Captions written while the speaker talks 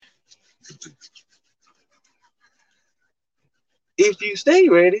If you stay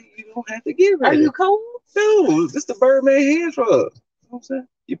ready, you don't have to get Are ready. you cold? No, this the Birdman hand rub. You know what I'm saying?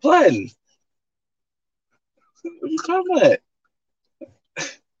 You plotting. What you talking about?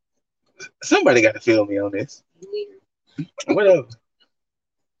 Somebody got to feel me on this. Whatever.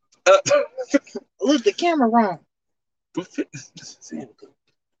 Uh, Look, the camera wrong. oh,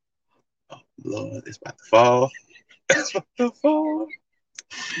 Lord, it's about to fall. It's about to fall.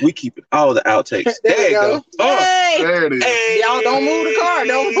 We keep it all the outtakes. There we go. Oh, Hey, There it is. hey, y'all don't move the car.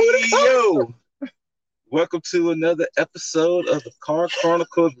 Don't move the car. Yo, welcome to another episode of the Car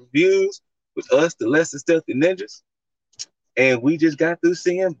Chronicles Reviews with us, the Less Than Stealthy Ninjas. And we just got through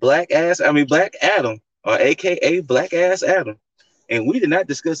seeing Black Adam, or AKA Black Ass Adam. And we did not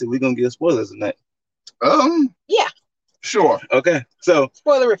discuss it. We're going to give spoilers tonight. Yeah. Sure. Okay. So,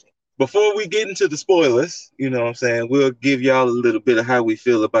 Spoilerific. before we get into the spoilers, you know what I'm saying, we'll give y'all a little bit of how we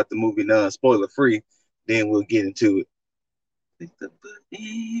feel about the movie non-spoiler free. Then we'll get into it.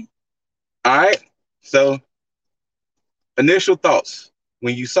 All right. So, initial thoughts.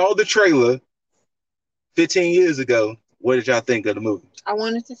 When you saw the trailer 15 years ago, what did y'all think of the movie? I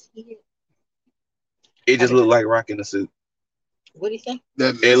wanted to see it. It just looked like Rock in a suit. What do you think?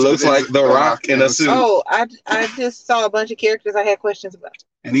 It looks like The Rock in a suit. Oh, I just saw a bunch of characters I had questions about.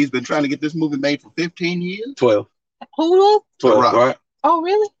 And he's been trying to get this movie made for 15 years? 12. Who? 12, Rock. right? Oh,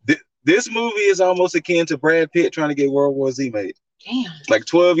 really? This movie is almost akin to Brad Pitt trying to get World War Z made. Damn. Like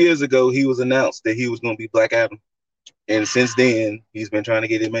 12 years ago, he was announced that he was going to be Black Adam. And since then, he's been trying to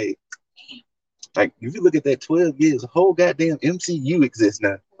get it made. Like, if you look at that 12 years, the whole goddamn MCU exists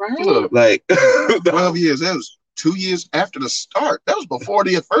now. Right. Look, Like, 12 years. That was 2 years after the start. That was before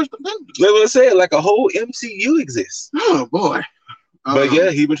the first Avengers. like what I said, like a whole MCU exists. Oh, boy. But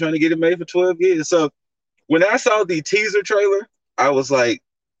yeah, he's been trying to get it made for 12 years. So when I saw the teaser trailer, I was like,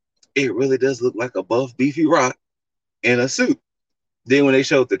 it really does look like a buff, beefy Rock in a suit. Then when they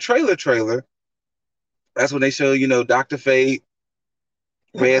showed the trailer, that's when they show, Dr. Fate,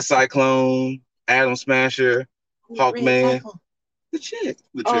 Red Cyclone, Atom Smasher, Hawkman. The chick.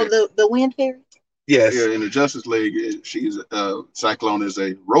 The Wind Fairy? Yes. Yeah, in the Justice League, she's Cyclone is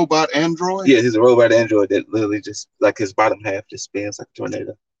a robot android. Yeah, he's a robot android that literally just, like, his bottom half just spins like a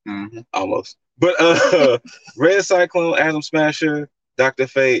tornado. Mm-hmm. Almost. But Red Cyclone, Atom Smasher, Dr.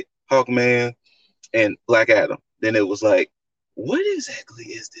 Fate, Hawkman, and Black Adam. Then it was like, what exactly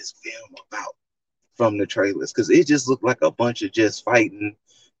is this film about from the trailers? Because it just looked like a bunch of just fighting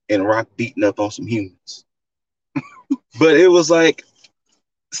and Rock beating up on some humans. But it was like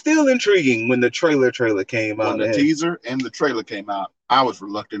still intriguing when the trailer came out. When the teaser and the trailer came out, I was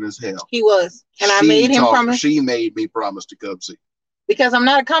reluctant as hell. He was. And I made him promise. She made me promise to come see. Because I'm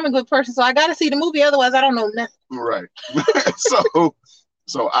not a comic book person, so I got to see the movie. Otherwise, I don't know nothing. Right.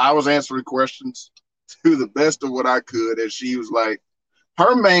 So I was answering questions to the best of what I could. And she was like,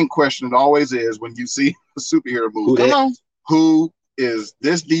 her main question always is when you see a superhero movie, who is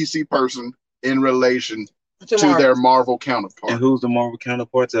this DC person in relation to their Marvel counterpart? And who's the Marvel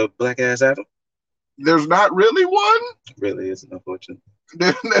counterpart to Black Ass Adam? There's not really one. Really isn't, unfortunately.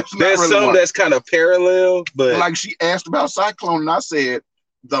 There's really some one that's kind of parallel, but like she asked about Cyclone, and I said,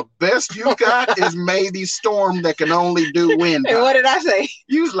 the best you got is maybe Storm that can only do wind. And what did I say?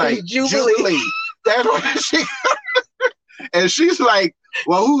 You was like, Jubilee. That's what she and she's like,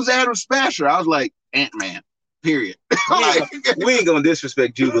 well, who's Atom Smasher? I was like, Ant-Man. Period. We ain't gonna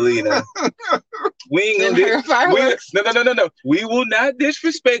disrespect Jubilee now. We ain't gonna No. We will not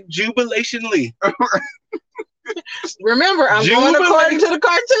disrespect Jubilation Lee. Remember, I'm going according to the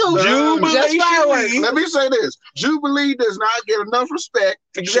cartoon. Just fireworks. Let me say this. Jubilee does not get enough respect.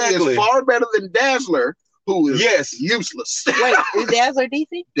 Exactly. She is far better than Dazzler, who is useless. Wait, is Dazzler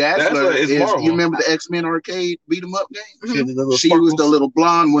DC? Dazzler is Marvel. You remember the X-Men arcade beat 'em up game? Mm-hmm. She was the little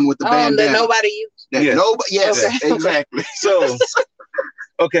blonde one with the bandana. That nobody used. Yes, okay. Exactly. So,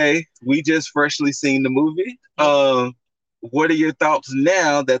 okay, we just freshly seen the movie. What are your thoughts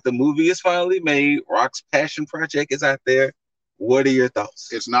now that the movie is finally made? Rock's passion project is out there. What are your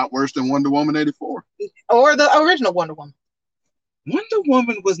thoughts? It's not worse than Wonder Woman 84. Or the original Wonder Woman. Wonder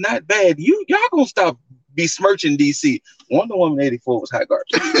Woman was not bad. Y'all gonna stop besmirching DC. Wonder Woman 84 was hot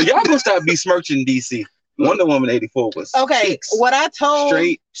garbage. Y'all gonna stop besmirching DC. Wonder Woman 84 was cheeks. What I told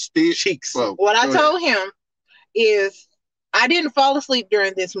straight cheeks. What I told him is I didn't fall asleep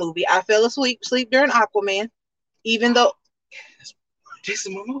during this movie. I fell asleep during Aquaman, even though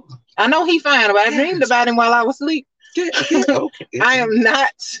Jason Momoa. I know he's fine, but I dreamed about him while I was asleep. Okay. I am not.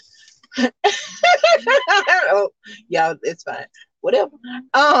 Oh, y'all, it's fine. Whatever.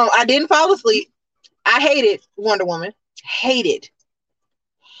 I didn't fall asleep. I hated Wonder Woman. Hated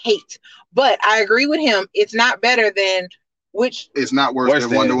hate. But I agree with him. It's not better than which. It's not worse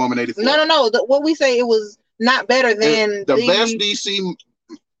than Wonder Woman 84. No. What we say, it was not better than the best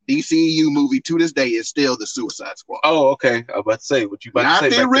DCU movie to this day is still the Suicide Squad. Oh, okay. I was about to say what you about not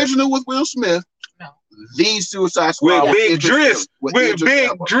to say. Not the original with Will Smith. No. The Suicide Squad with Big Driss. With Big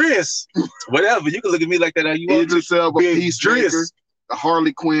Driss. Whatever. You can look at me like that how you want to. Idris Elba, Peacemaker, the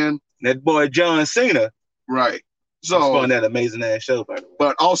Harley Quinn. That boy John Cena. Right. So on that amazing ass show, by the way.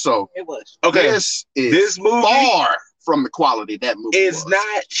 But also, it was okay. This movie far from the quality that movie. It's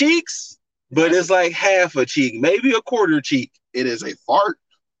not cheeks, but it's like half a cheek, maybe a quarter cheek. It is a fart.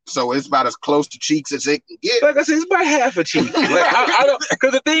 So it's about as close to cheeks as it can get. Like I said, it's about half a cheek. Like I don't,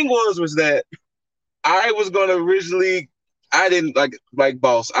 because the thing was that I was gonna originally, I didn't like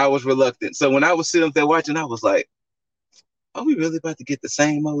Boss. I was reluctant. So when I was sitting up there watching, I was like, "Are we really about to get the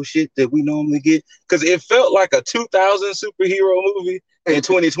same old shit that we normally get?" Because it felt like a 2000 superhero movie in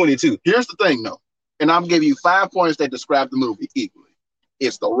 2022. Here's the thing, though, and I'm giving you 5 points that describe the movie equally.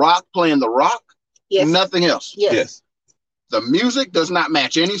 It's The Rock playing The Rock. Yes. Nothing else. Yes. The music does not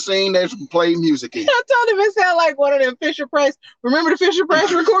match any scene that's played music in. I told him it sounded like one of them Fisher Price. Remember the Fisher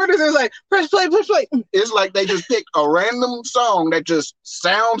Price recorders? It was like, press play, press play. It's like they just picked a random song that just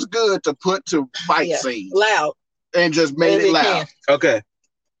sounds good to put to fight scenes. Loud. And just made it loud. Okay.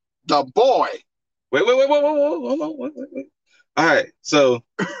 The boy. Wait. Hold on. Wait. All right. So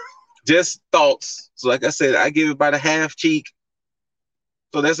just thoughts. So like I said, I give it about a half cheek.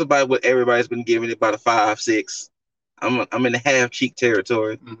 So that's about what everybody's been giving it, about a 5, 6. I'm in the half cheek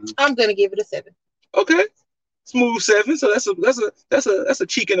territory. Mm-hmm. I'm gonna give it a 7. Okay, smooth 7. So that's a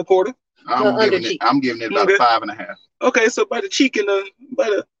cheek and a quarter. I'm giving it about a 5.5. Okay, so about a cheek and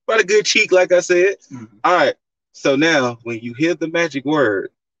about a good cheek, like I said. Mm-hmm. All right. So now, when you hear the magic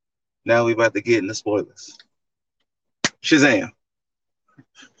word, now we about to get in the spoilers. Shazam.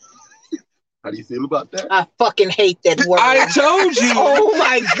 How do you feel about that? I fucking hate that word. I told you. Oh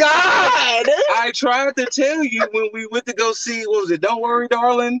my God. I tried to tell you when we went to go see, what was it, Don't Worry,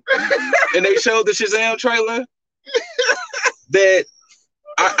 Darling? And they showed the Shazam trailer. That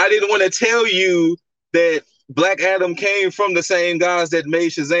I didn't want to tell you that Black Adam came from the same guys that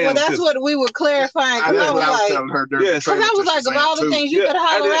made Shazam. Well, that's what we were clarifying. I was telling her during the trailer. Because I was like, of all the things you could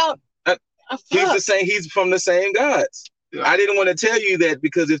holler out. He's from the same gods. Yeah. I didn't want to tell you that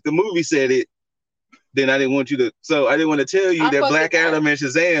because if the movie said it, then I didn't want you to. So I didn't want to tell you that Black Adam and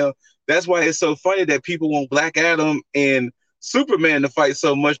Shazam. That's why it's so funny that people want Black Adam and Superman to fight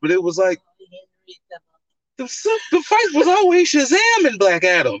so much. But it was like the fight was always Shazam and Black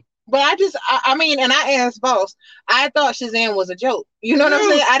Adam. But I mean, and I asked Boss. I thought Shazam was a joke. You know what I'm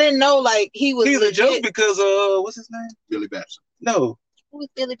saying? I didn't know he's legit. A joke because what's his name? Billy Batson. No. Who was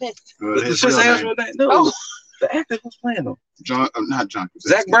Billy Batson? Shazam's real name. No. Oh. The actor was playing him. Not John.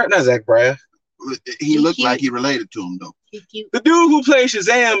 Zach Braff. He looked like he related to him though. The dude who plays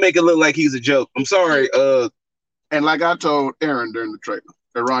Shazam make it look like he's a joke. I'm sorry. And like I told Aaron during the trailer,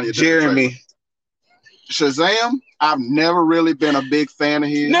 Jeremy. Shazam, I've never really been a big fan of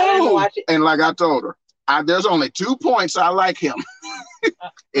his. No. And like I told her, there's only 2 points I like him.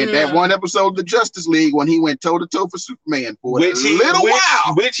 In that one episode of the Justice League when he went toe-to-toe for Superman for a little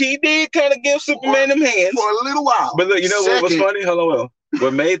while. Which he did kind of give Superman them hands. For a little while. But look, you know what was funny? Hello.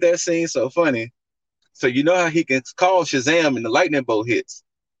 What made that scene so funny? So you know how he can call Shazam and the lightning bolt hits?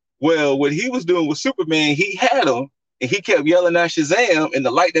 Well, what he was doing with Superman, he had him, and he kept yelling at Shazam, and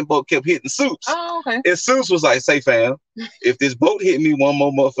the lightning bolt kept hitting Suits. Oh, okay. And Suits was like, "Say, fam, if this bolt hit me one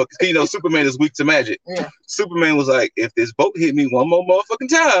more motherfucker," you know, Superman is weak to magic. Yeah. Superman was like, "If this bolt hit me one more motherfucking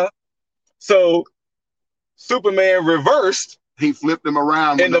time," so Superman reversed. He flipped him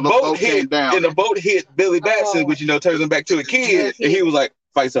around when the boat came down. And the boat hit Billy Batson, which turns him back to a kid, and he was like,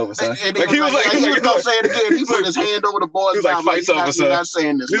 "Fight's over, son." And he was gonna say it again. He put his hand over the boy's mouth. He was like, "Fight's over, son." Not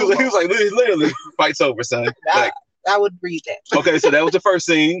saying this. He was like, literally, "Fight's over, son." Like, I would read that. Okay, so that was the first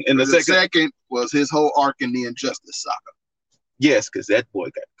scene, and the second was his whole arc in the Injustice saga. Yes, because that boy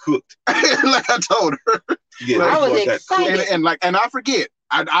got cooked. Like I told her. Yeah, I was excited. And I forget.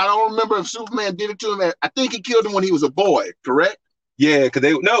 I don't remember if Superman did it to him. I think he killed him when he was a boy. Correct? Yeah, because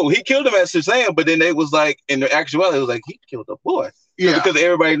he killed him as Shazam, but then they was like, in the actuality, it was like he killed a boy. Yeah, because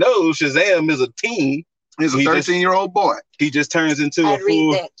everybody knows Shazam is a teen. He's a 13-year-old boy. He just turns into a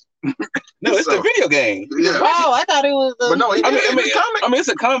fool. No, it's the video game. Yeah. Wow, I thought it was. But no, I mean, it's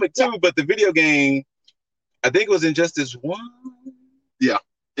a comic too, but the video game, I think it was Injustice 1. Yeah,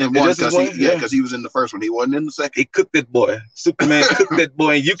 in one because he was in the first one. He wasn't in the second. He cooked that boy. Superman cooked that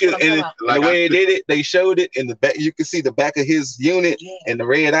boy, and you can and the way they did it, they showed it in the back. You can see the back of his unit and the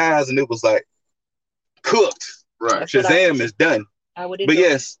red eyes, and it was like cooked. Right, Shazam is done. I would. But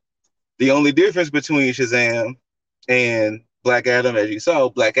yes, the only difference between Shazam and Black Adam, as you saw,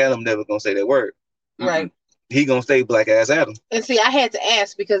 Black Adam never gonna say that word. Right. He gonna stay Black Ass Adam. And see, I had to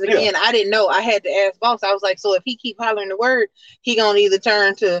ask because again, I didn't know. I had to ask Boss. I was like, so if he keep hollering the word, he gonna either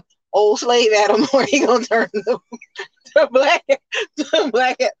turn to old slave Adam or he gonna turn to black.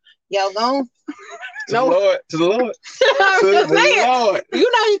 Y'all gone? To the Lord. To the Lord.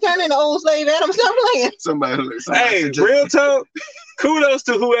 You know he turned into old slave Adam. Stop playing. Somebody hey, real talk. Kudos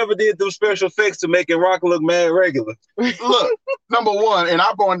to whoever did those special effects to make Rock look mad regular. Look, number one, and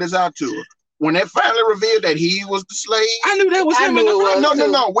I pointed this out to her. When they finally revealed that he was the slave, I knew that was him.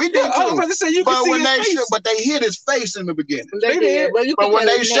 No, we did too. I was about to say you but can when see but they hid his face in the beginning. They did. But when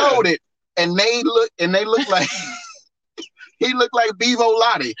they showed it, and they looked like he looked like Bevo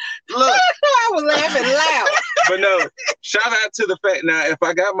Lottie. Look, I was laughing loud. But no, shout out to the fact. Now, if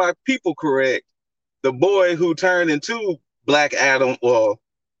I got my people correct, the boy who turned into Black Adam, well,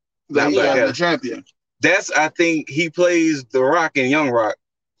 not Black Adam, the champion. That's, I think he plays The Rock in Young Rock.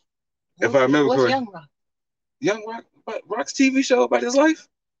 If I remember correctly. Young Rock? Young Rock, Rock's TV show about his life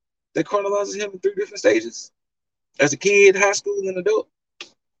that chronologizes him in 3 different stages. As a kid, high school, and adult.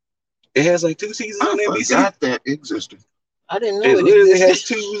 It has like 2 seasons on NBC. I forgot that existed. I didn't know it literally has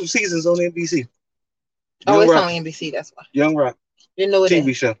 2 seasons on NBC. Young Rock. On NBC, that's why. Young Rock. Didn't know it.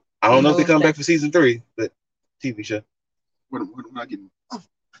 TV show. I don't know if they come back for season 3, but TV show. What am I getting?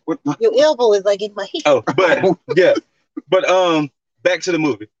 Your elbow is like in my head. Oh, but yeah. But back to the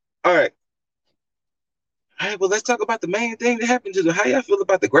movie. All right. Well, let's talk about the main thing that happened to how y'all feel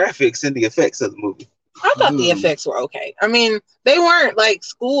about the graphics and the effects of the movie. I thought the effects were okay. I mean, they weren't like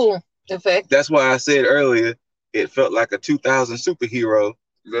school effects. That's why I said earlier it felt like a 2000 superhero.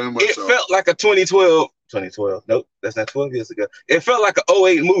 It felt like a 2012. Nope, that's not 12 years ago. It felt like an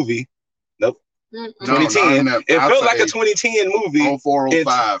 08 movie. Nope. 2010. It felt like a 2010 movie.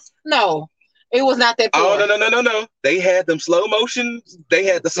 0405. No. It was not that. Oh no! They had them slow motion. They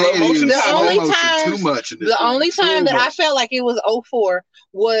had the slow motion. The only time too much. The only time that I felt like it was 04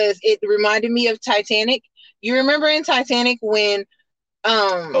 was it reminded me of Titanic. You remember in Titanic when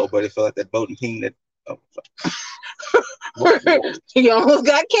oh, but it felt like that boating team that he almost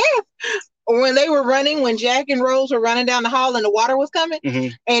got cast. When they were running, when Jack and Rose were running down the hall and the water was coming,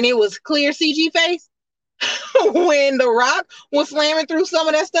 and it was clear CG face. When The Rock was slamming through some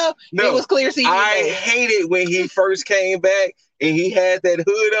of that stuff, it was clear CG. I hated when he first came back and he had that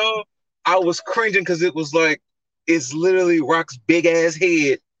hood on. I was cringing because it was like it's literally Rock's big ass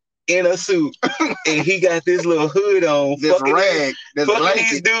head in a suit, and he got this little hood on, fucking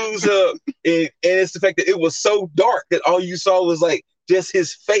these dudes up, and it's the fact that it was so dark that all you saw was like just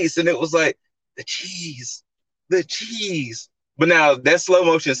his face, and it was like the cheese. But now that slow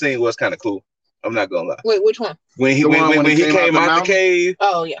motion scene was kind of cool. I'm not gonna lie. Wait, which one? When he came out the cave.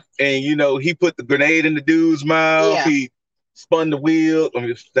 Oh yeah. And he put the grenade in the dude's mouth. Yeah. He spun the wheel. I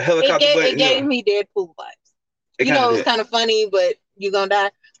mean, the helicopter. It gave me Deadpool vibes. It's kind of funny, but you're gonna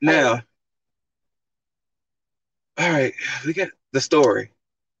die. Now, all right, we got the story.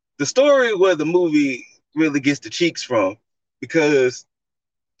 The story where the movie really gets the cheeks from, because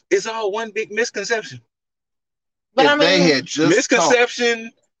it's all one big misconception. But I mean, they had just misconception.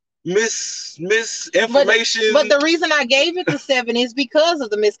 Misinformation. But the reason I gave it the 7 is because of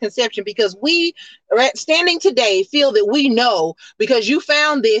the misconception, because we standing today feel that we know because you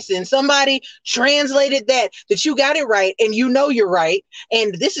found this and somebody translated that you got it right and you're right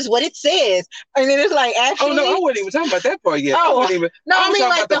and this is what it says, and then it's like actually. Oh no, I wasn't even talking about that part yet. I mean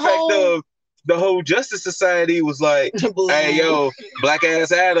like the whole Justice Society was like, hey yo, Black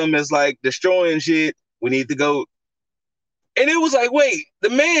Ass Adam is like destroying shit. We need to go. And it was like, wait, the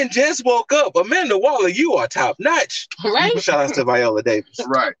man just woke up. Amanda Waller, you are top notch. Right. Shout out to Viola Davis.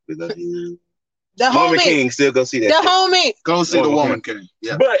 Right. We love you. The Woman homie. King, still go see that. The homie. Go see the Woman King.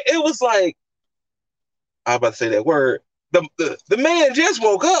 Yeah. But it was like, I was about to say that word. The man just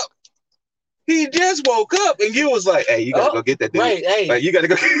woke up. He just woke up, and you was like, hey, you gotta go get that dude. Right, hey. Like you gotta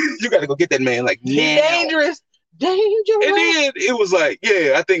go get that man like now. Dangerous. And then it was like,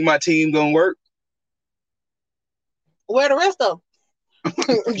 yeah, I think my team gonna work. Where the rest of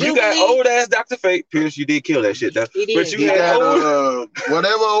them? You got old ass Dr. Fate. Pierce, you did kill that shit. He did. But you had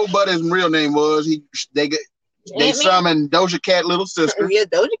whatever old buddy's real name was. They summoned Doja Cat little sister. Yeah,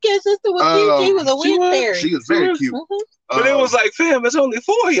 Doja Cat sister was cute. She was a weird fairy. She was very cute. But it was like, fam, it's only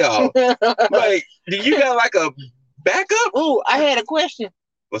 4 of y'all. Like, do you got like a backup? Ooh, I had a question.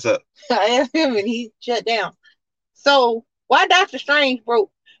 What's up? I asked him and he shut down. So why Dr. Strange broke?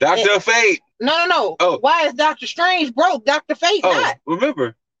 Dr. Fate. No. Oh. Why is Dr. Strange broke? Dr. Fate not.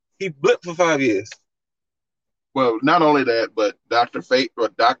 Remember, he blipped for 5 years. Well, not only that, but Dr. Fate or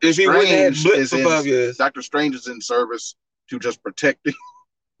Dr. Strange Dr. Strange is in service to just protecting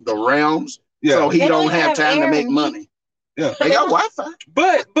the realms. Yeah. So he don't have time to make money. Yeah. They got Wi-Fi.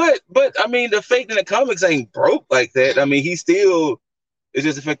 But I mean, the Fate in the comics ain't broke like that. I mean, he still is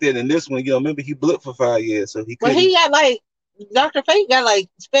just affected in this one. You know, remember he blipped for 5 years, so he couldn't. Well, he got like Dr. Fate got like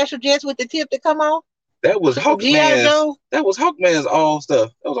special jets with the tip that come off. That was Hawkman's. That was Hawkman's all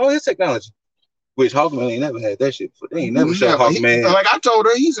stuff. That was all his technology. Which Hawkman ain't never had that shit before. They ain't never showed Hawkman. Like I told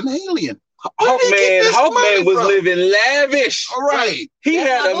her, he's an alien. Hawkman was living lavish. All right. He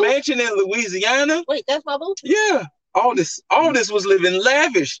had a mansion in Louisiana. Wait, that's my boo? Yeah. All this was living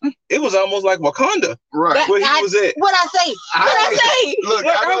lavish. It was almost like Wakanda. Right. Where he was at. What I say? Look,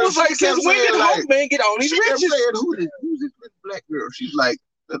 I was like, since when did Hawkman get all these riches? Who's this black girl? She's like,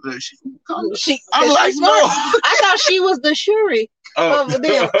 I'm like, no. I thought she was the Shuri of them.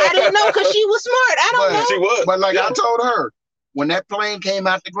 I didn't know because she was smart. I don't know. She was. But like I told her, when that plane came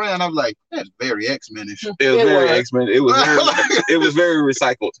out the ground, I was like, that's very X-Men-ish. It was very X-Men. It was very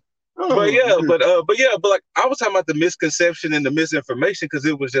recycled. But like I was talking about the misconception and the misinformation because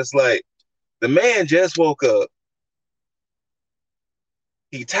it was just like the man just woke up.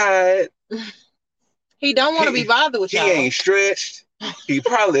 He tired. He don't want to be bothered with y'all. He ain't stretched. He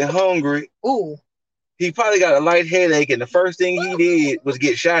probably hungry. Ooh. He probably got a light headache, and the first thing he did was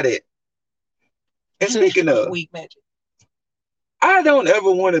get shot at. And speaking of weak magic, I don't ever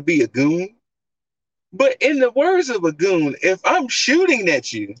want to be a goon. But in the words of a goon, if I'm shooting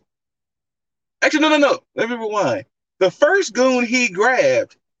at you, actually no. Let me rewind. The first goon he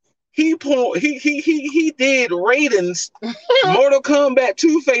grabbed, he did Raiden's Mortal Kombat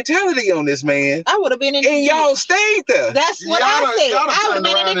 2 fatality on this man. I would have been in and y'all stayed there. That's what I said. I would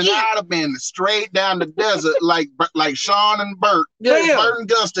have been in the Jeep. I'd have been straight down the desert like Sean and Bert. Yeah. Bert and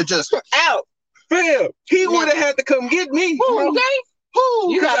Guster just out. Fam, he would have had to come get me. Okay.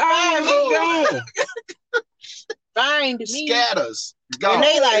 You got to find me. Scatters. And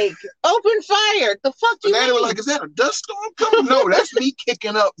they like open fire. The fuck you mean? They were like, is that a dust storm coming? No, that's me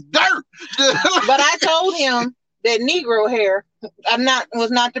kicking up dirt. But I told him that Negro hair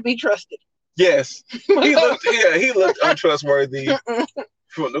was not to be trusted. Yes. He looked untrustworthy.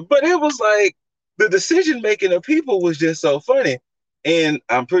 But it was like the decision making of people was just so funny. And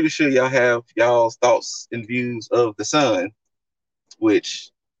I'm pretty sure y'all have y'all's thoughts and views of the Sun,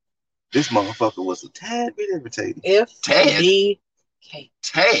 which this motherfucker was a tad bit irritating.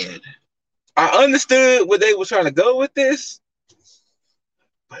 Tad. I understood where they were trying to go with this,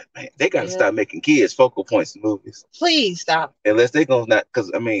 but man, they got to stop making kids focal points in movies. Please stop. Unless they gonna not,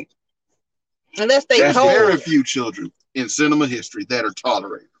 because I mean, unless they there's very few children in cinema history that are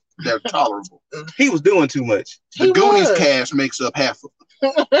tolerated. They're tolerable. He was doing too much. The Goonies cast makes up half of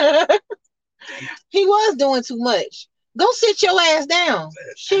them. He was doing too much. Go sit your ass down.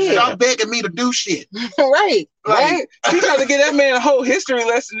 Shit. Stop begging me to do shit. Right. Right. He tried to give that man a whole history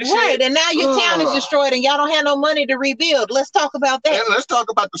lesson and right. shit. And now your town is destroyed and y'all don't have no money to rebuild. Let's talk about that. And let's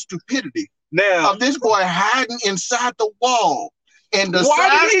talk about the stupidity now of this boy hiding inside the wall. And the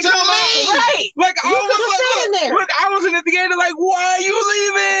why did he come out? Right. Like I was in the theater like, why are you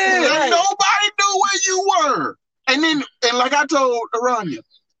leaving? Right. Nobody knew where you were. And like I told Aranya,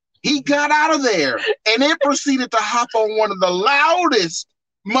 he got out of there and then proceeded to hop on one of the loudest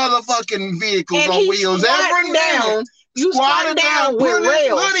motherfucking vehicles on wheels ever down. You squatted down with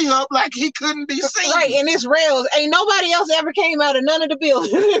rails. Putting up like he couldn't be seen. Right, and it's rails. Ain't nobody else ever came out of none of the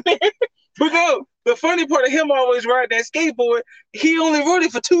buildings. But no, the funny part of him always riding that skateboard, he only rode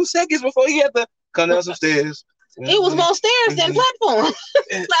it for 2 seconds before he had to come down some stairs. It was more stairs than platforms.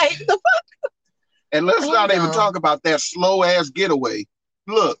 Like the fuck. And let's not even talk about that slow ass getaway.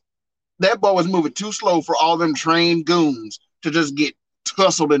 Look, that boy was moving too slow for all them trained goons to just get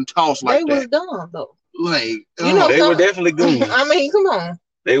tussled and tossed like that. They was dumb though. Like they were definitely goons. I mean, come on.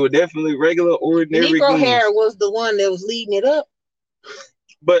 They were definitely regular, ordinary Negro goons. hair was the one that was leading it up.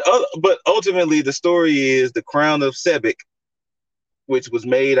 But ultimately, the story is the crown of Sebek, which was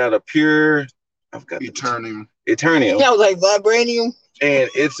made out of pure, I've got Eternium. Eternium. That was like vibranium. And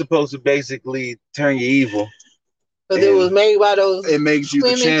it's supposed to basically turn you evil. Because it was made by those. It makes you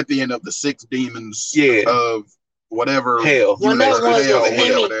the champion of the 6 demons. Of whatever hell.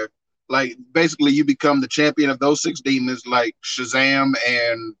 Whatever. Like basically, you become the champion of those 6 demons, like Shazam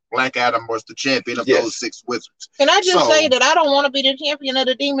and Black Adam was the champion of those 6 wizards. Can I just say that I don't want to be the champion of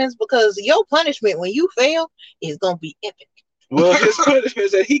the demons because your punishment when you fail is gonna be epic. Well, his punishment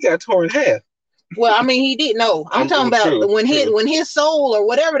is that he got torn in half. Well, I mean, he didn't know. I'm talking about when his soul or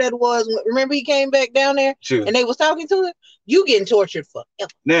whatever that was. Remember, he came back down there and they was talking to him. You getting tortured forever.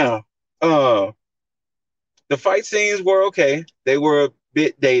 Now, The fight scenes were okay. They were a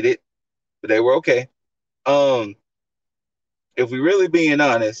bit dated, but they were okay. If we really being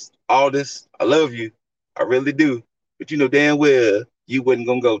honest, Aldous, I love you. I really do. But you know damn well you wasn't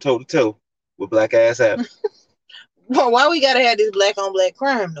gonna go toe to toe with Black Ass Adam. Well, why we gotta have this black on black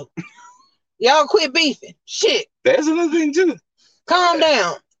crime though? Y'all quit beefing. Shit. That's another thing too. Calm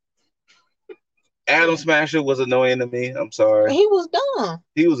down. Adam Smasher was annoying to me. I'm sorry. He was dumb.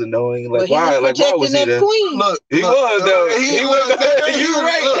 He was annoying. Like But why? he was Like why was he protecting there? that queen. He was though. He was. You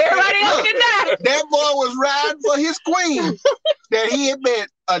right. Everybody else can die. That boy was riding for his queen that he had met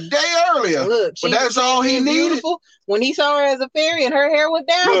a day earlier. Look, but that's all he needed. Beautiful. When he saw her as a fairy and her hair was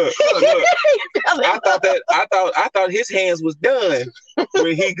down, look. I thought his hands was done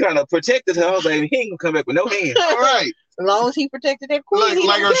when he kind of protected her. I was like, he ain't gonna come back with no hands. All right. As long as he protected that queen,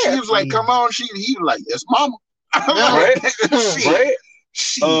 like her, she was like, "Come on," he was like, "Yes, mama." Right.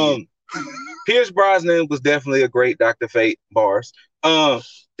 Pierce Brosnan was definitely a great Dr. Fate. Bars.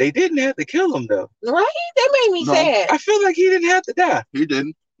 They didn't have to kill him though. Right? That made me sad. I feel like he didn't have to die. He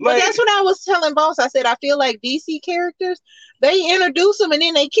didn't. But that's what I was telling Boss. I said I feel like DC characters, they introduce them and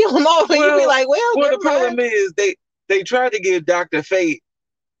then they kill them off, and you be like, well the problem is they tried to give Dr. Fate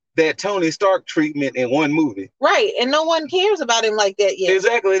that Tony Stark treatment in one movie. Right, and no one cares about him like that yet.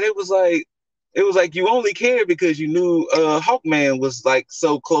 Exactly. And it was like you only cared because you knew Hawkman was like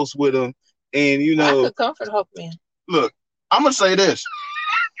so close with him, and you know I could comfort Hawkman. Look, I'm gonna say this.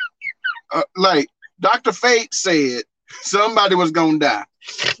 Like Dr. Fate said, somebody was gonna die.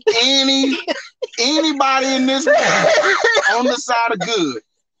 Anybody in this movie on the side of good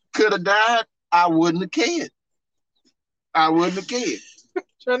could have died. I wouldn't have cared.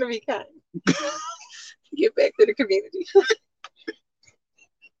 Trying to be kind. Get back to the community.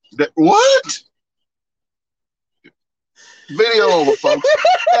 What? Video over, folks.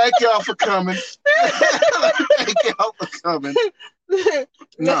 Thank y'all for coming.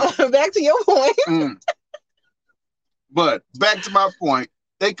 No. Back to your point. But back to my point.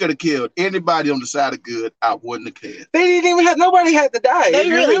 They could have killed anybody on the side of good. I wouldn't have cared. They didn't even have. Nobody had to die.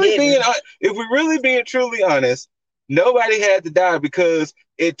 If we're really being truly honest, nobody had to die because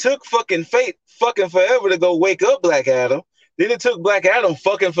it took fucking fate fucking forever to go wake up Black Adam. Then it took Black Adam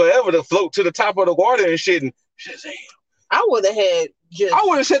fucking forever to float to the top of the water and shit. And Shazam. I would have had just. I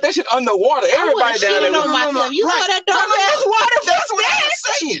would have set that shit underwater. Everybody down there. You saw that dark ass water. That's what I'm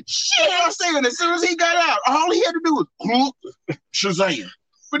saying. Shit. I'm saying as soon as he got out, all he had to do was Shazam.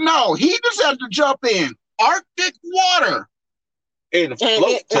 But no, he just had to jump in Arctic water and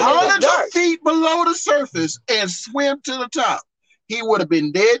float hundreds of feet below the surface and swim to the top. He would have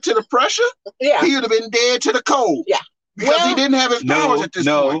been dead to the pressure. Yeah. He would have been dead to the cold. Yeah. Because he didn't have his powers at this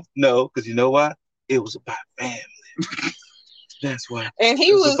point. No, because you know why? It was about family. That's why. And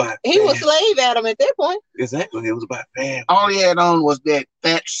he was slave Adam at that point. Exactly. It was about family. All he had on was that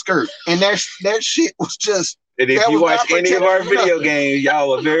skirt. And that shit was just. And if you watch any of our video games,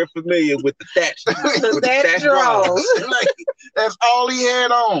 y'all are very familiar with the thatch. The thatch draws. Like, that's all he had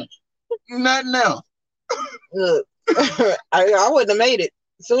on. Nothing else. Look, I wouldn't have made it.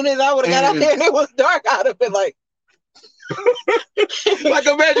 As soon as I would have got out there and it was dark, I'd have been like. Like,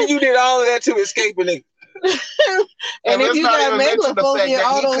 imagine you did all of that to escape and it. And if you got megalophobia,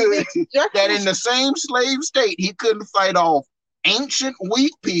 all those that in the same slave state, he couldn't fight off ancient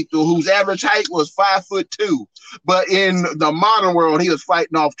weak people whose average height was 5'2", but in the modern world he was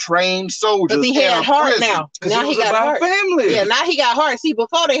fighting off trained soldiers. But he had heart now. Now he got heart. Family. Yeah, now he got heart. See,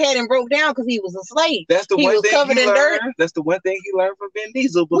 before they had him broke down because he was a slave. That's the he one was thing covered he in learned. dirt. That's the one thing he learned from Vin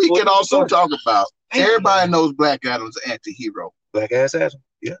Diesel. We can also talk about everybody knows Black Adam's an anti-hero. Black ass Adam.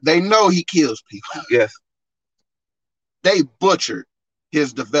 Yeah. They know he kills people. Yes. They butchered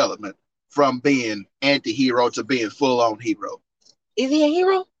his development from being anti-hero to being full-on hero. Is he a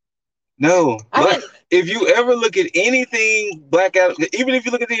hero? No. If you ever look at anything Black Adam, even if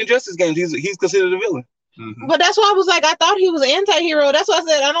you look at the Injustice games, he's considered a villain. Mm-hmm. But that's why I was like, I thought he was an anti-hero. That's why I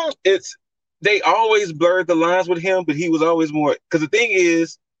said I don't. They always blurred the lines with him, but he was always more. Because the thing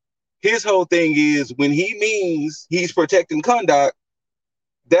is, his whole thing is when he means he's protecting Kahndaq,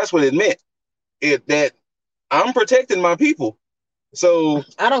 that's what it meant. That I'm protecting my people. So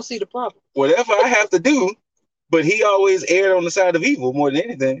I don't see the problem. Whatever I have to do, but he always erred on the side of evil more than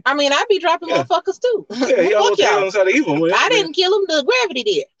anything. I mean, I'd be dropping motherfuckers too. Yeah, he always erred on the side of evil. I didn't kill him, the gravity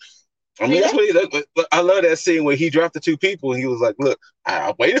did. I mean, that's what I love that scene where he dropped the two people and he was like, look,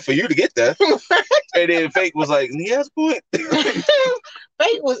 I waited for you to get there. And then Fate was like, he has a point.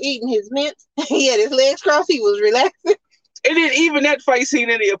 Fate was eating his mints. He had his legs crossed. He was relaxing. And then even that fight scene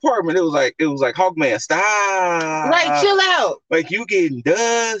in the apartment, it was like Hawkman, stop. Right, chill out. Like you getting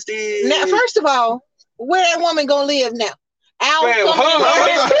dusty. Now, first of all, Where that woman gonna live now? Al,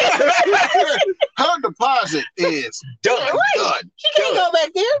 her deposit is done. Right. Done. She can't go back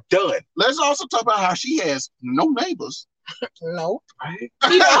there. Done. Let's also talk about how she has no neighbors. No. Right.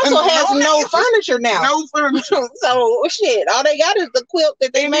 She also has no neighbors. furniture now. No furniture. So shit, all they got is the quilt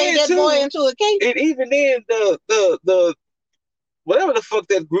that they And made then, that boy too, into a cake. And even then, the whatever the fuck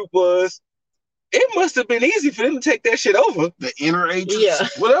that group was, it must have been easy for them to take that shit over. The inner agents. Yeah.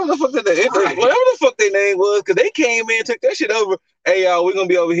 Whatever the fuck Right. whatever the fuck their name was, because they came in, took that shit over. Hey y'all, we're gonna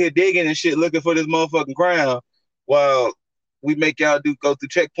be over here digging and shit, looking for this motherfucking crown, while we make y'all go through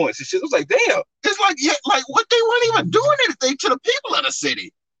checkpoints and shit. It was like, damn. It's like, yeah, like what, they weren't even doing anything to the people of the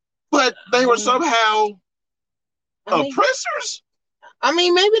city, but they were somehow oppressors. I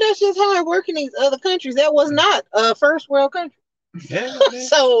mean, maybe that's just how it works in these other countries. That was not a first world country. Yeah,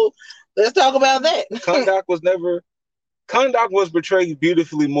 So let's talk about that. Kahndaq was portrayed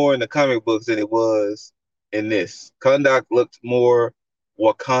beautifully more in the comic books than it was in this. Kahndaq looked more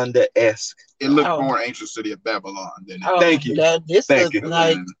Wakanda-esque. It looked more ancient city of Babylon than Thank you. This Thank looked you.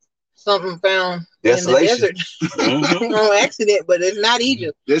 like something found Desolation. in the desert on accident, but it's not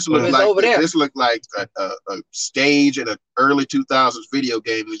Egypt. This looked It's like over there. This looked like a stage in an early 2000s video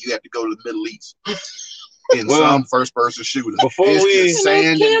game when you had to go to the Middle East in some first person shooter. Before it's we just sand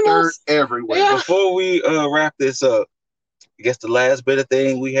and dirt camels. everywhere. Yeah. Before we wrap this up, I guess the last bit of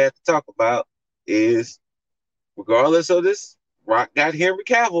thing we have to talk about is, regardless of this, Rock got Henry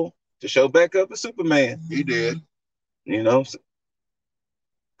Cavill to show back up as Superman. He did. You know,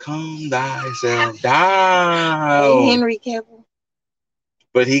 calm thyself down. Hey, Henry Cavill.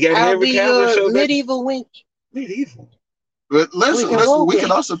 But he got I'll Henry be Cavill to your show back. medieval wench. Medieval. But we okay.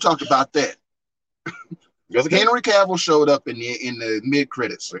 can also talk about that. Henry Cavill showed up in the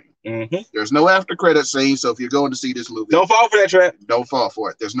mid-credit scene. Mm-hmm. There's no after-credit scene, so if you're going to see this movie, don't fall for that trap. Don't fall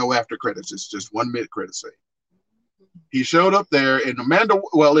for it. There's no after-credits. It's just one mid-credit scene. He showed up there, and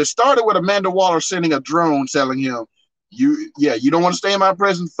it started with Amanda Waller sending a drone telling him, you don't want to stay in my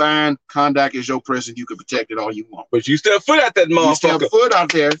prison? Fine. Kahndaq is your prison. You can protect it all you want. But you step foot out that motherfucker. You step foot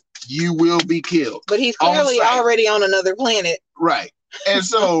out there, you will be killed. But he's clearly already on another planet. Right. And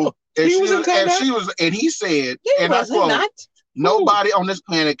so and he said, and I quote, nobody on this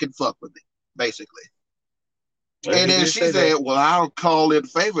planet can fuck with me, basically. And then she said, well, I'll call in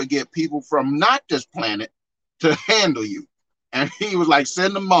favor and get people from not this planet to handle you. And he was like,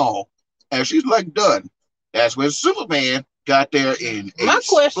 send them all. And she's like, done. That's when Superman got there in my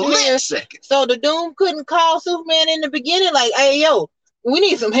question is, second. So the Doom couldn't call Superman in the beginning, like, hey, yo, we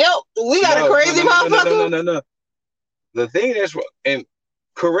need some help. We got a crazy motherfucker. No. The thing that's wrong, and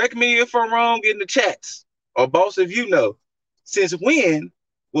correct me if I'm wrong in the chats, or boss, if you know, since when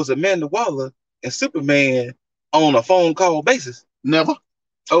was Amanda Waller and Superman on a phone call basis? Never.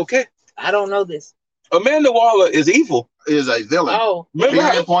 Okay. I don't know this. Amanda Waller is evil. Is a villain. Oh,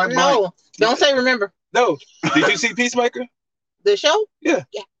 remember? No, don't say remember. No. Did you see Peacemaker? The show? Yeah.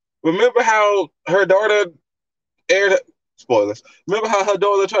 Remember how her daughter aired? Spoilers. Remember how her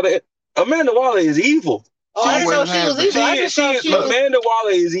daughter tried to? Amanda Waller is evil. Oh, I didn't know she was evil. Amanda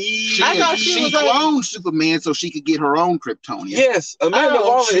Waller is evil. She cloned Superman so she could get her own Kryptonian. Yes, Amanda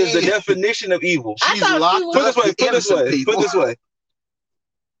Waller is the definition of evil. She's locked up. Put this way.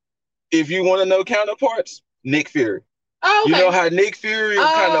 If you want to know counterparts, Nick Fury. Oh, okay. You know how Nick Fury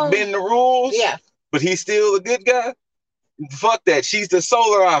kind of bend the rules? Yeah. But he's still a good guy? Fuck that. She's the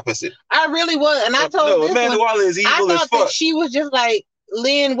solar opposite. I really was. And I told Amanda Waller is evil as fuck. That she was just like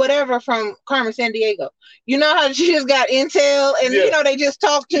Lynn whatever from Carmen Sandiego. You know how she just got intel and you know they just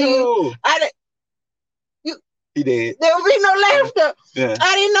talk to you. He did. There would be no laughter. Yeah.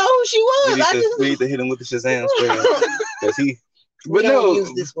 I didn't know who she was. We need to hit him with the Shazam spray. Because we don't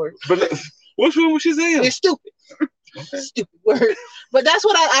use this word. But what's wrong with Shazam? It's stupid. Okay. Stupid word. But that's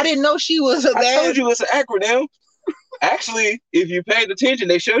what I didn't know she was a bad. I told you it's an acronym. Actually, if you paid attention,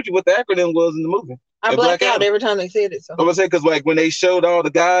 they showed you what the acronym was in the movie. I blacked out every time they said it. So I'm gonna say because like when they showed all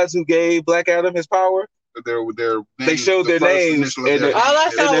the guys who gave Black Adam his power, they showed their names. All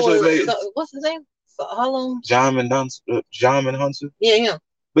I saw was what's his name? Djimon Hounsou. Yeah, him.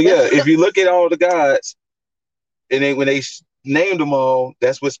 But yeah, if you look at all the gods, and then when they named them all,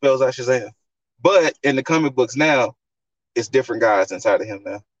 that's what spells out Shazam. But in the comic books now, it's different guys inside of him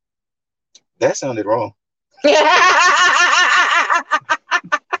now. That sounded wrong.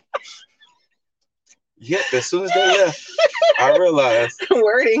 Yep, as soon as they left, I realized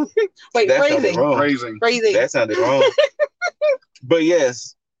wording. Wait, phrasing. That sounded wrong. But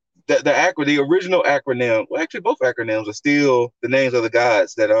yes, the original acronym. Well, actually, both acronyms are still the names of the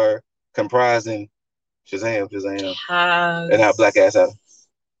gods that are comprising Shazam, and now Black Adam.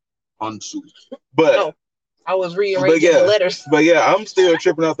 unsued. But no, I was rearranging the letters. But yeah, I'm still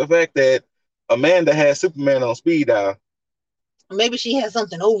tripping off the fact that Amanda has Superman on speed dial. Maybe she has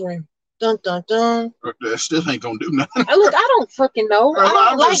something over him. Dun dun dun. That still ain't gonna do nothing. Look, I don't freaking know. I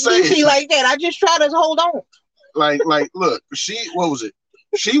don't like DC like that. I just try to hold on. Like, look, what was it?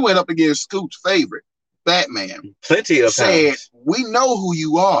 She went up against Scoot's favorite, Batman. Plenty of said, times. "We know who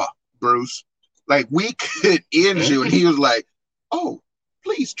you are, Bruce. Like, we could end you." And he was like, "Oh,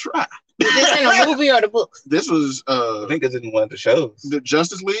 please try." Is this in a movie or the books? This was I think it's in one of the shows. The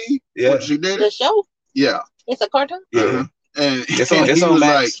Justice League. Yeah. When she did the show. Yeah. It's a cartoon. Yeah. And it's on was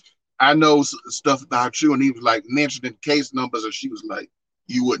Max. Like, I know stuff about you, and he was like mentioning case numbers, and she was like,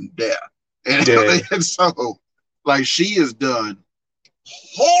 "You wouldn't dare." And, and so, like, she has done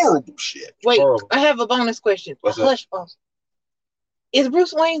horrible shit. Wait, horrible. I have a bonus question. What's Hush, boss. Is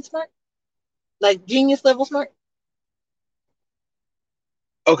Bruce Wayne smart? Like genius level smart?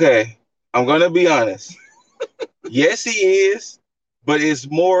 Okay, I'm gonna be honest. Yes, he is, but it's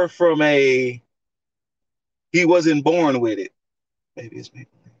more from he wasn't born with it. Maybe it's me.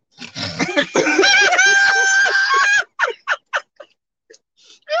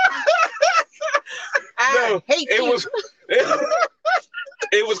 I hate it.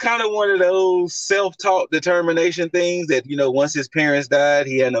 It was kind of one of those self-taught determination things that, you know, once his parents died,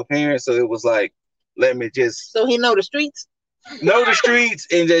 he had no parents, so it was like, let me just. So he know the streets. Know the streets,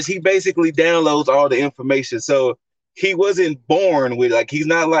 and just he basically downloads all the information. So he wasn't born with, like, he's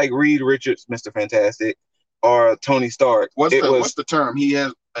not like Reed Richards, Mr. Fantastic, or Tony Stark. What's the term? He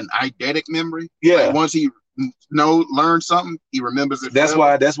has an eidetic memory. Yeah. Like once he learns something, he remembers it. That's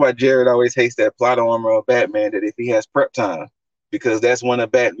why Jared always hates that plot armor of Batman. That if he has prep time, because that's one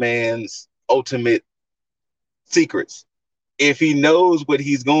of Batman's ultimate secrets. If he knows what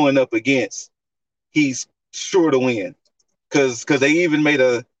he's going up against, he's sure to win. Because they even made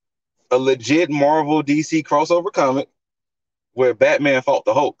a legit Marvel DC crossover comic where Batman fought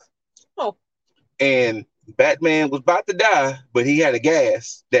the Hulk. Oh. And Batman was about to die, but he had a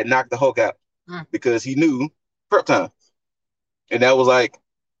gas that knocked the Hulk out because he knew prep time. And that was like,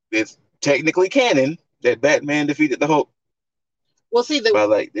 it's technically canon that Batman defeated the Hulk. Well, see, by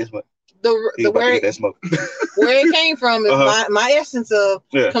like this one. Where that smoke. Where it came from is my essence of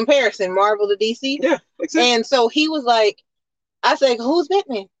comparison, Marvel to DC. Yeah, exactly. And so he was like, I said, who's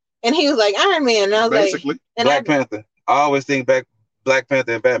Batman? And he was like, Iron Man. And I was basically. Like, and Black Panther. I always think Black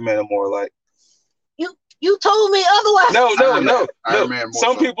Panther and Batman are more like. You told me otherwise. No. Iron Man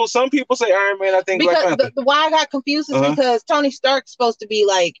some people say Iron Man. I think because Black Panther. Why I got confused is because Tony Stark's supposed to be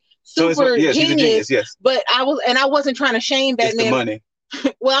like super genius. Yes. But I wasn't trying to shame Batman. It's the money.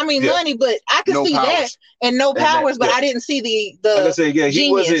 Well, I mean money, but I could see powers. That and no powers, but I didn't see the like I said,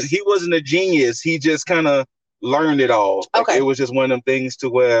 genius. He wasn't a genius. He just kind of learned it all. Okay. It was just one of them things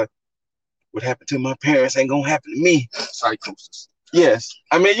to where what happened to my parents ain't gonna happen to me. Psychosis. Yes.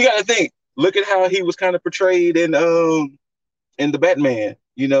 I mean, you gotta think. Look at how he was kind of portrayed in the Batman.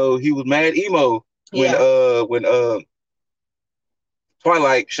 You know, he was mad emo when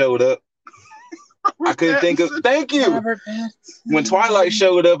Twilight showed up. I couldn't think of. Thank you. When Twilight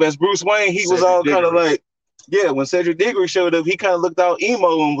showed up as Bruce Wayne, he was all kind of like, when Cedric Diggory showed up, he kind of looked out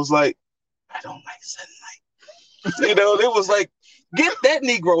emo and was like, I don't like sunlight. You know, it was like, get that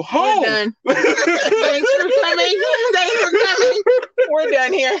Negro home. We're done. Thanks for coming. We're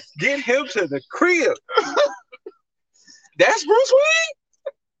done here. Get him to the crib. That's Bruce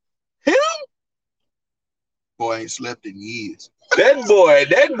Wayne? Him? Boy, I ain't slept in years. That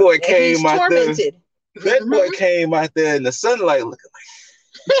boy came out there. That boy Mm-hmm. came out there in the sunlight looking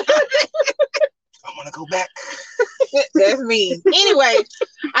like, I want to go back. That's me. Anyway,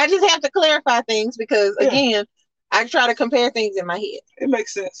 I just have to clarify things because, again, I try to compare things in my head. It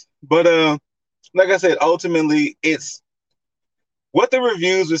makes sense. But like I said, ultimately, it's what the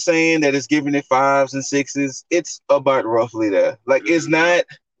reviews are saying that it's giving it 5s and 6s. It's about roughly there. Like, it's not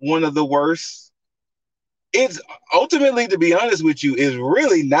one of the worst. It's ultimately, to be honest with you, is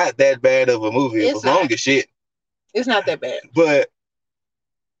really not that bad of a movie. It was long as shit. It's not that bad. But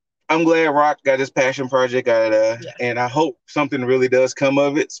I'm glad Rock got his passion project out of there. Yeah. And I hope something really does come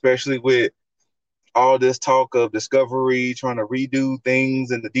of it, especially with all this talk of Discovery trying to redo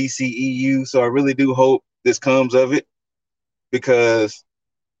things in the DCEU. So I really do hope this comes of it because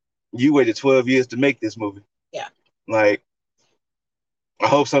you waited 12 years to make this movie. Yeah. Like, I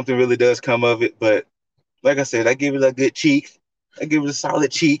hope something really does come of it. But like I said, I give it a good cheek. I give it a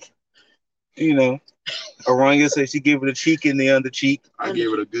solid cheek. You know, Aranya said she gave it a cheek in the under cheek. I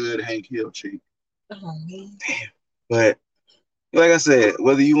gave it a good Hank Hill cheek. Oh, man. Damn. But like I said,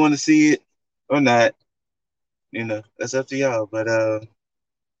 whether you want to see it or not, you know, that's up to y'all. But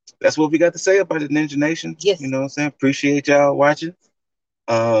that's what we got to say about the Ninja Nation. Yes. You know what I'm saying? Appreciate y'all watching.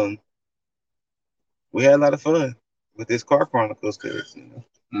 We had a lot of fun with this Car Chronicles because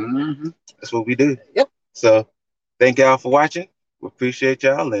that's what we do. Yep. So thank y'all for watching. We appreciate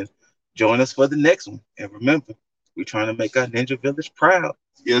y'all and join us for the next one. And remember, we're trying to make our Ninja Village proud.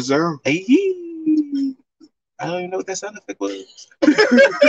 Yes, sir. Hey, I don't even know what that sound effect was.